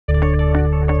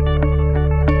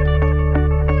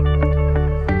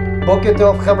Boker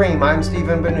Tov Chabrim, I'm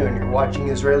Stephen Ben-Nun. You're watching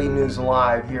Israeli News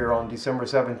Live here on December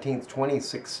 17th,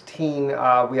 2016.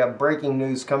 We have breaking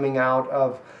news coming out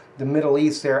of the Middle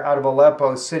East there, out of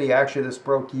Aleppo city. Actually, this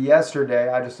broke yesterday.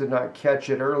 I just did not catch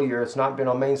it earlier. It's not been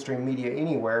on mainstream media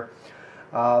anywhere,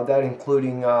 that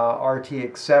including RT,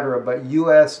 etc. But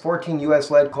 14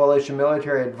 U.S.-led coalition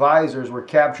military advisors were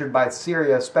captured by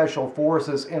Syria Special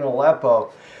Forces in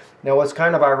Aleppo. Now, what's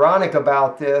kind of ironic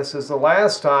about this is the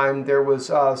last time there was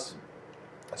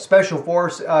special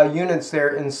force units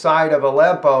there inside of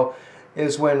Aleppo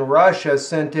is when Russia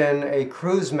sent in a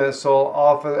cruise missile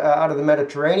out of the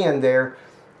Mediterranean there,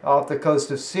 off the coast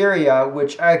of Syria,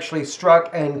 which actually struck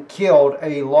and killed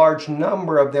a large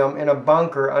number of them in a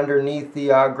bunker underneath the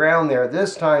ground there.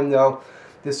 This time, though,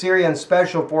 the Syrian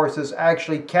Special Forces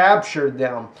actually captured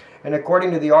them. And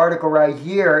according to the article right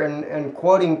here, and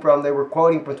they were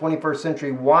quoting from 21st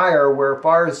Century Wire, where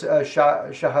Fars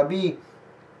Shahabi,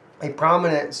 a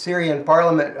prominent Syrian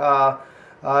parliament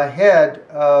head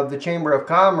of the Chamber of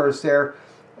Commerce there,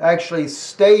 actually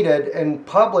stated and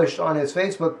published on his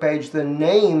Facebook page the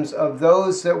names of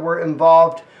those that were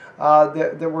involved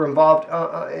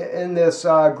in this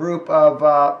group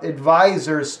of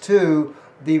advisors to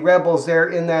the rebels there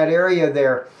in that area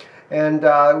there. And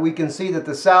we can see that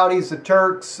the Saudis, the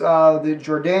Turks, the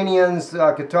Jordanians,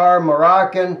 Qatar,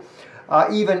 Moroccan,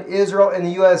 even Israel and the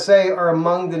USA are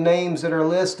among the names that are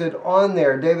listed on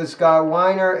there. David Scott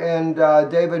Weiner and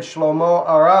David Shlomo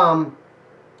Aram,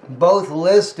 both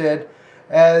listed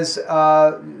as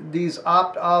these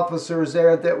opt officers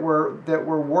there that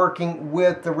were working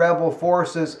with the rebel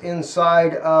forces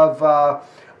inside of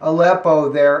Aleppo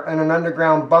there, in an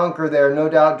underground bunker there, no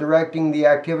doubt directing the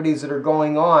activities that are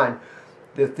going on.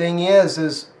 The thing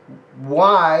is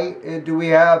why do we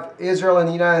have Israel and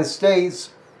the United States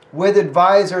with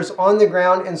advisors on the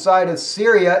ground inside of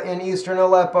Syria in eastern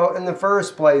Aleppo in the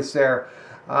first place there?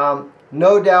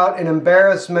 No doubt an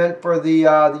embarrassment for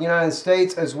the United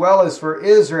States as well as for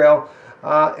Israel,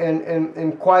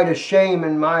 and quite a shame,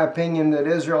 in my opinion, that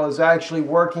Israel is actually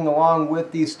working along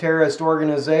with these terrorist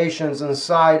organizations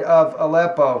inside of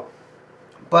Aleppo.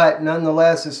 But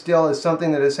nonetheless, it still is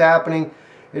something that is happening.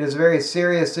 It is a very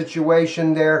serious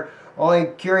situation there. Only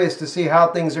curious to see how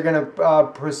things are going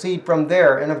to proceed from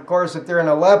there. And of course, if they're in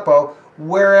Aleppo,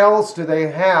 where else do they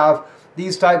have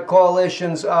these type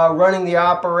coalitions running the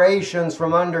operations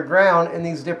from underground in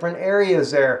these different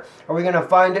areas there? Are we going to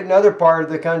find it in other parts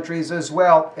of the countries as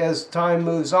well as time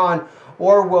moves on?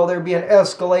 Or will there be an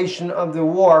escalation of the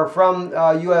war from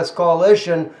U.S.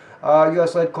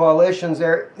 U.S.-led coalitions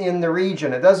there in the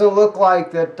region? It doesn't look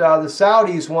like that the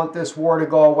Saudis want this war to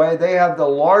go away. They have the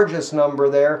largest number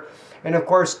there. And of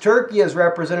course, Turkey is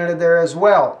represented there as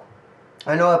well.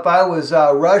 I know if I was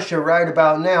Russia right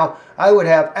about now, I would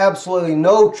have absolutely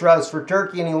no trust for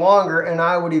Turkey any longer, and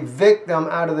I would evict them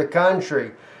out of the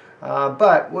country.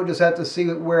 But we'll just have to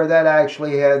see where that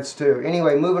actually heads to.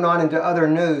 Anyway, moving on into other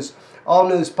news. All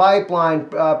News Pipeline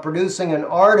producing an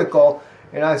article,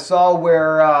 and I saw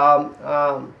where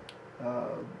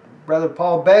Brother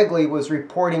Paul Begley was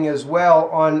reporting as well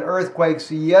on earthquakes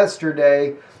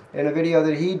yesterday in a video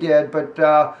that he did, but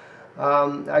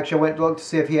actually I went to look to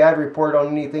see if he had reported on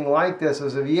anything like this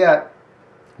as of yet.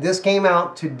 This came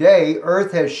out today.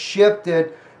 Earth has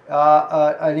shifted.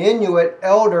 An Inuit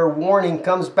elder warning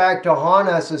comes back to haunt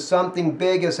us as something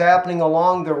big is happening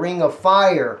along the Ring of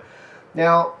Fire.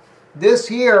 Now, this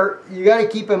here, you got to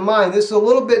keep in mind, this is a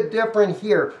little bit different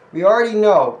here. We already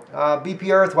know BP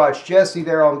Earthwatch, Jesse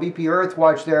there on BP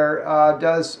Earthwatch there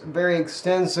does very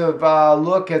extensive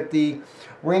look at the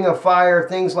Ring of Fire,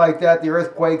 things like that, the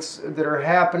earthquakes that are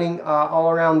happening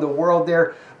all around the world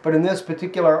there. But in this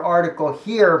particular article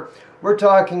here, we're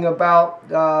talking about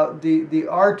the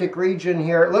Arctic region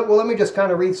here. Well, let me just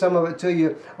kind of read some of it to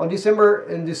you. In December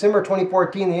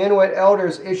 2014, the Inuit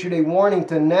elders issued a warning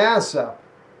to NASA.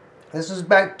 This is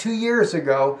back 2 years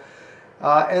ago,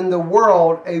 and the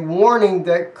world, a warning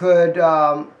that could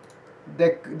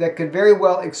very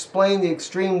well explain the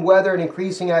extreme weather and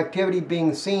increasing activity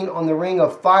being seen on the Ring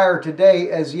of Fire today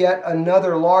as yet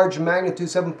another large magnitude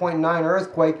 7.9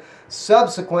 earthquake.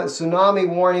 Subsequent tsunami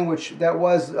warning, which that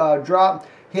was dropped,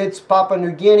 hits Papua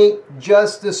New Guinea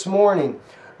just this morning.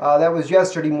 That was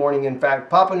yesterday morning, in fact.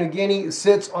 Papua New Guinea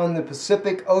sits on the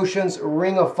Pacific Ocean's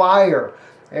Ring of Fire.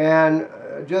 And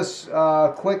just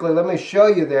quickly, let me show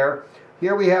you there.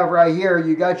 Here we have right here,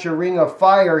 you got your Ring of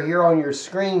Fire here on your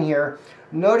screen here.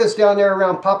 Notice down there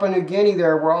around Papua New Guinea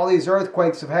there where all these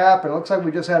earthquakes have happened. Looks like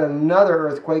we just had another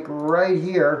earthquake right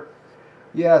here.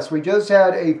 Yes, we just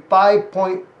had a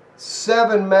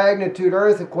 5.7 magnitude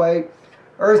earthquake,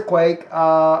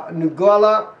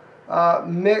 Nuguala,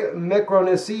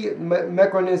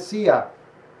 Micronesia.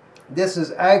 This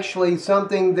is actually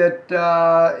something that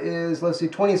is, let's see,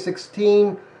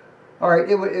 2016. All right,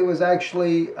 it was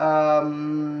actually,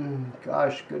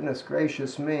 gosh, goodness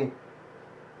gracious me.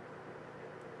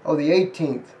 Oh, the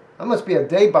 18th. I must be a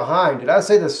day behind. Did I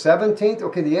say the 17th?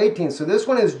 Okay, the 18th. So this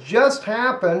one has just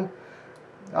happened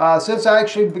since I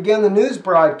actually began the news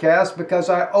broadcast, because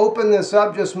I opened this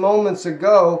up just moments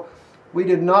ago. We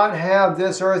did not have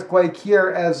this earthquake here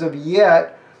as of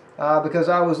yet, because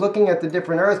I was looking at the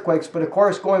different earthquakes. But of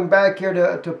course, going back here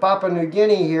to Papua New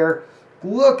Guinea here,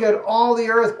 look at all the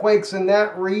earthquakes in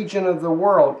that region of the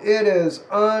world. It is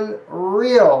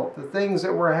unreal, the things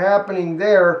that were happening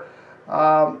there.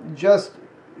 Just,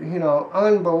 you know,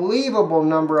 unbelievable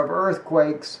number of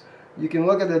earthquakes. You can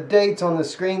look at the dates on the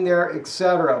screen there,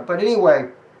 etc. But anyway,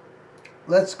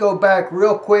 let's go back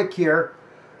real quick here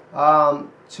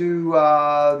to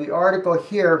the article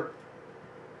here.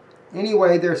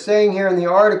 Anyway, they're saying here in the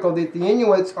article that the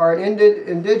Inuits are an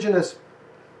indigenous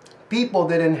people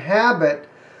that inhabit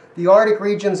the Arctic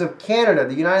regions of Canada,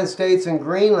 the United States, and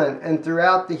Greenland, and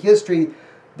throughout the history,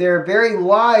 their very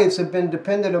lives have been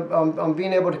dependent on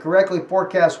being able to correctly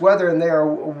forecast weather, and they are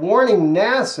warning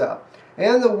NASA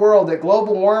and the world that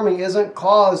global warming isn't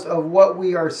caused of what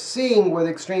we are seeing with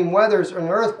extreme weathers and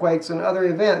earthquakes and other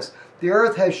events. The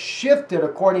Earth has shifted,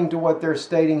 according to what they're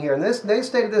stating here. And they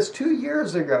stated this 2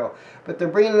 years ago, but they're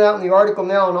bringing it out in the article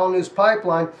now on All News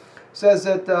Pipeline. Says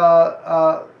that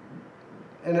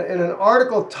in an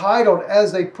article titled,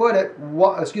 as they put it,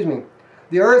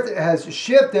 the Earth has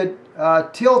shifted,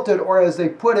 tilted, or as they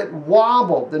put it,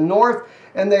 wobbled. The North,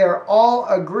 and they are all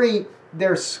agree,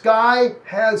 their sky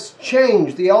has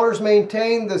changed. The elders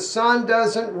maintain the sun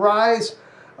doesn't rise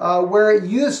where it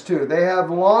used to. They have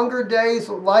longer days,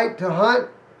 light to hunt,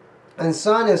 and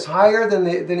sun is higher than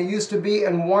it used to be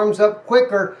and warms up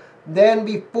quicker than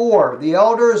before. The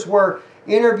elders were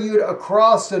interviewed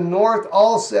across the North,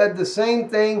 all said the same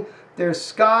thing. Their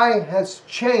sky has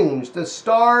changed. The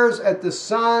stars at the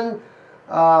sun,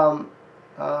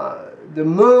 the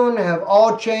moon have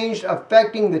all changed,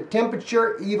 affecting the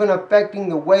temperature, even affecting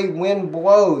the way wind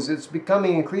blows. It's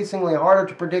becoming increasingly harder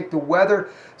to predict the weather,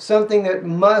 something that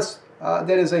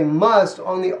is a must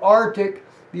on the Arctic.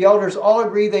 The elders all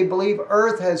agree they believe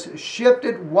Earth has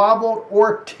shifted, wobbled,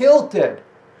 or tilted.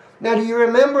 Now, do you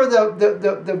remember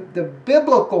the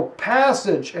biblical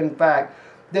passage, in fact,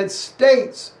 that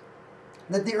states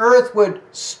that the Earth would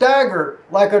stagger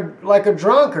like a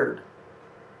drunkard,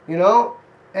 you know?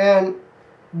 And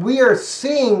we are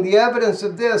seeing the evidence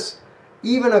of this,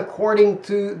 even according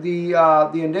to the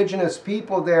indigenous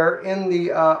people there in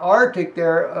the Arctic,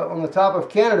 there on the top of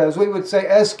Canada, as we would say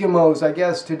Eskimos, I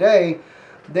guess today.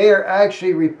 They are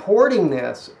actually reporting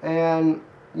this, and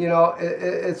you know,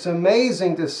 it's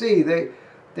amazing to see.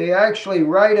 They actually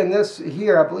write in this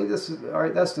here, I believe this is, all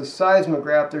right, that's the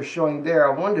seismograph they're showing there.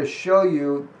 I wanted to show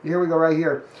you, here we go right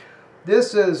here.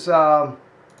 This is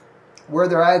where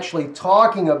they're actually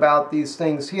talking about these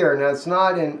things here. Now, it's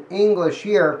not in English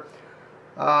here,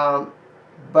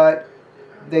 but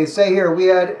they say here,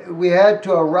 we had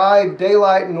to arrive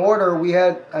daylight in order. We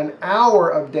had an hour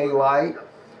of daylight.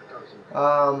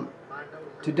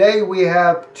 Today we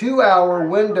have 2-hour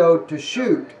window to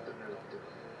shoot.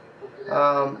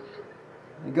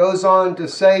 It goes on to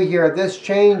say here, this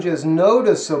change is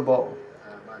noticeable.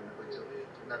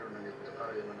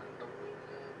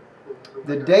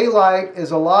 The daylight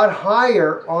is a lot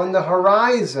higher on the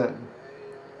horizon.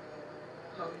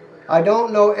 I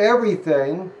don't know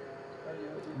everything,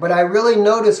 but I really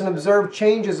notice and observe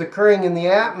changes occurring in the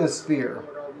atmosphere.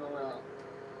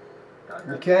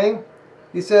 Okay?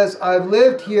 He says, I've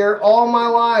lived here all my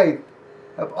life.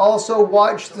 I've also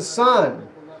watched the sun,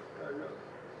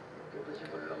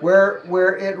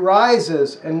 where it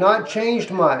rises and not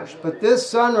changed much. But this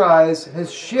sunrise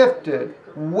has shifted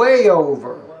way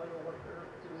over.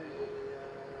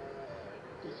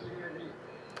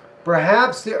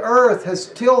 Perhaps the Earth has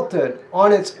tilted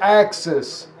on its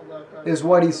axis, is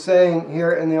what he's saying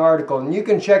here in the article. And you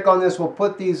can check on this. We'll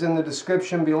put these in the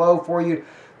description below for you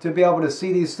to be able to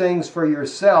see these things for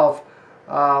yourself.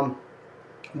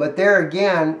 But there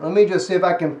again, let me just see if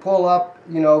I can pull up,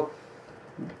 you know,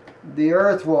 the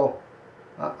Earth will,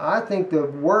 I think the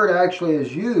word actually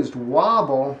is used,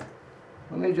 wobble.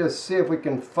 Let me just see if we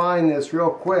can find this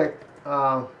real quick.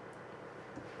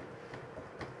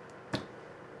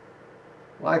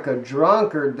 Like a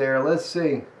drunkard there. Let's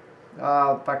see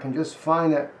if I can just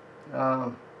find that.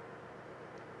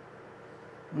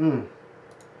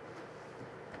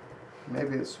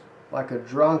 Maybe it's like a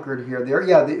drunkard here.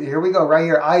 Here we go, right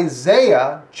here.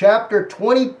 Isaiah chapter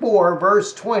 24,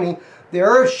 verse 20. The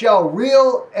earth shall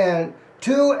reel and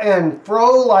to and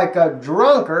fro like a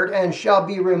drunkard, and shall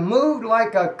be removed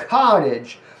like a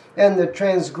cottage, and the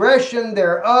transgression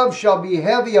thereof shall be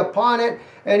heavy upon it,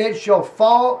 and it shall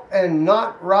fall and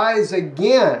not rise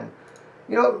again.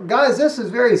 You know, guys, this is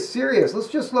very serious. Let's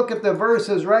just look at the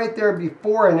verses right there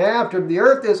before and after. The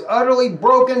earth is utterly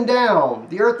broken down.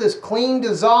 The earth is clean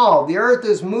dissolved. The earth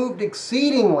is moved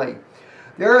exceedingly.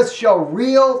 The earth shall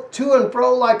reel to and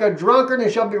fro like a drunkard,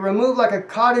 and shall be removed like a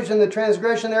cottage, and the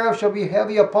transgression thereof shall be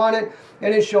heavy upon it,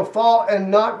 and it shall fall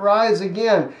and not rise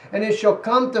again. And it shall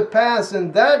come to pass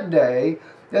in that day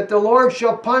that the Lord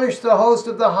shall punish the host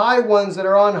of the high ones that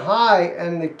are on high,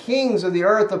 and the kings of the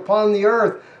earth upon the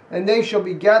earth. And they shall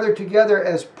be gathered together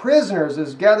as prisoners,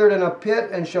 as gathered in a pit,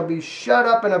 and shall be shut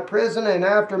up in a prison, and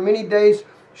after many days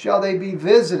shall they be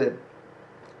visited.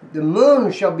 The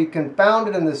moon shall be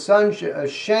confounded, and the sun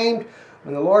ashamed,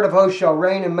 when the Lord of hosts shall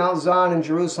reign in Mount Zion and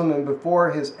Jerusalem, and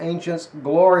before his ancients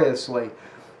gloriously.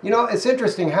 You know, it's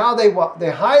interesting how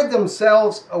they hide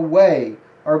themselves away,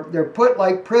 or they're put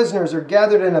like prisoners or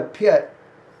gathered in a pit.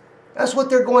 That's what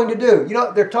they're going to do. You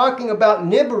know, they're talking about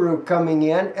Nibiru coming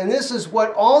in, and this is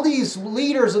what all these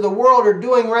leaders of the world are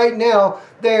doing right now.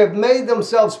 They have made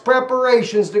themselves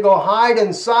preparations to go hide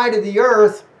inside of the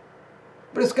earth,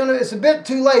 but it's a bit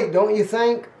too late, don't you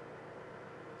think?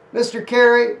 Mr.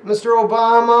 Kerry, Mr.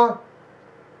 Obama,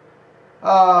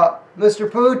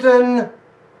 Mr. Putin,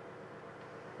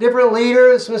 different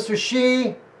leaders, Mr.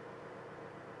 Xi,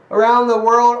 around the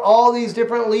world, all these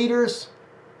different leaders.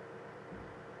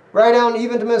 Right down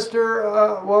even to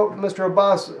Mr.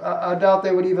 Abbas, I doubt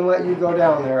they would even let you go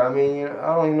down there. I mean, you know,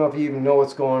 I don't even know if you even know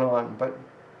what's going on, but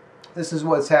this is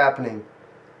what's happening.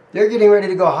 They're getting ready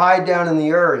to go hide down in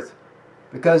the earth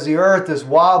because the earth is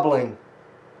wobbling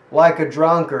like a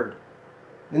drunkard.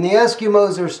 And the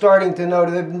Eskimos are starting to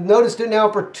notice. They've noticed it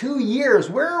now for 2 years.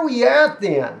 Where are we at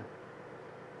then?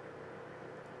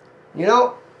 You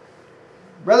know,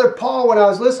 Brother Paul, when I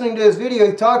was listening to his video,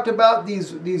 he talked about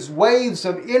these waves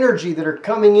of energy that are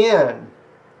coming in.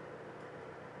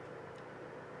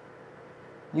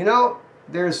 You know,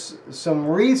 there's some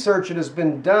research that has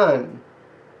been done,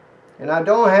 and I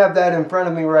don't have that in front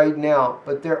of me right now,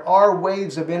 but there are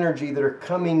waves of energy that are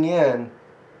coming in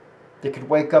that could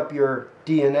wake up your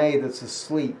DNA that's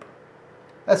asleep.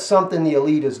 That's something the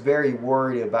elite is very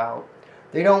worried about.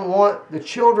 They don't want the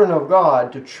children of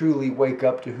God to truly wake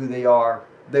up to who they are.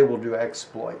 They will do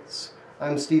exploits.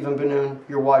 I'm Stephen Ben-Nun.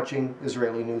 You're watching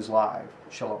Israeli News Live.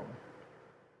 Shalom.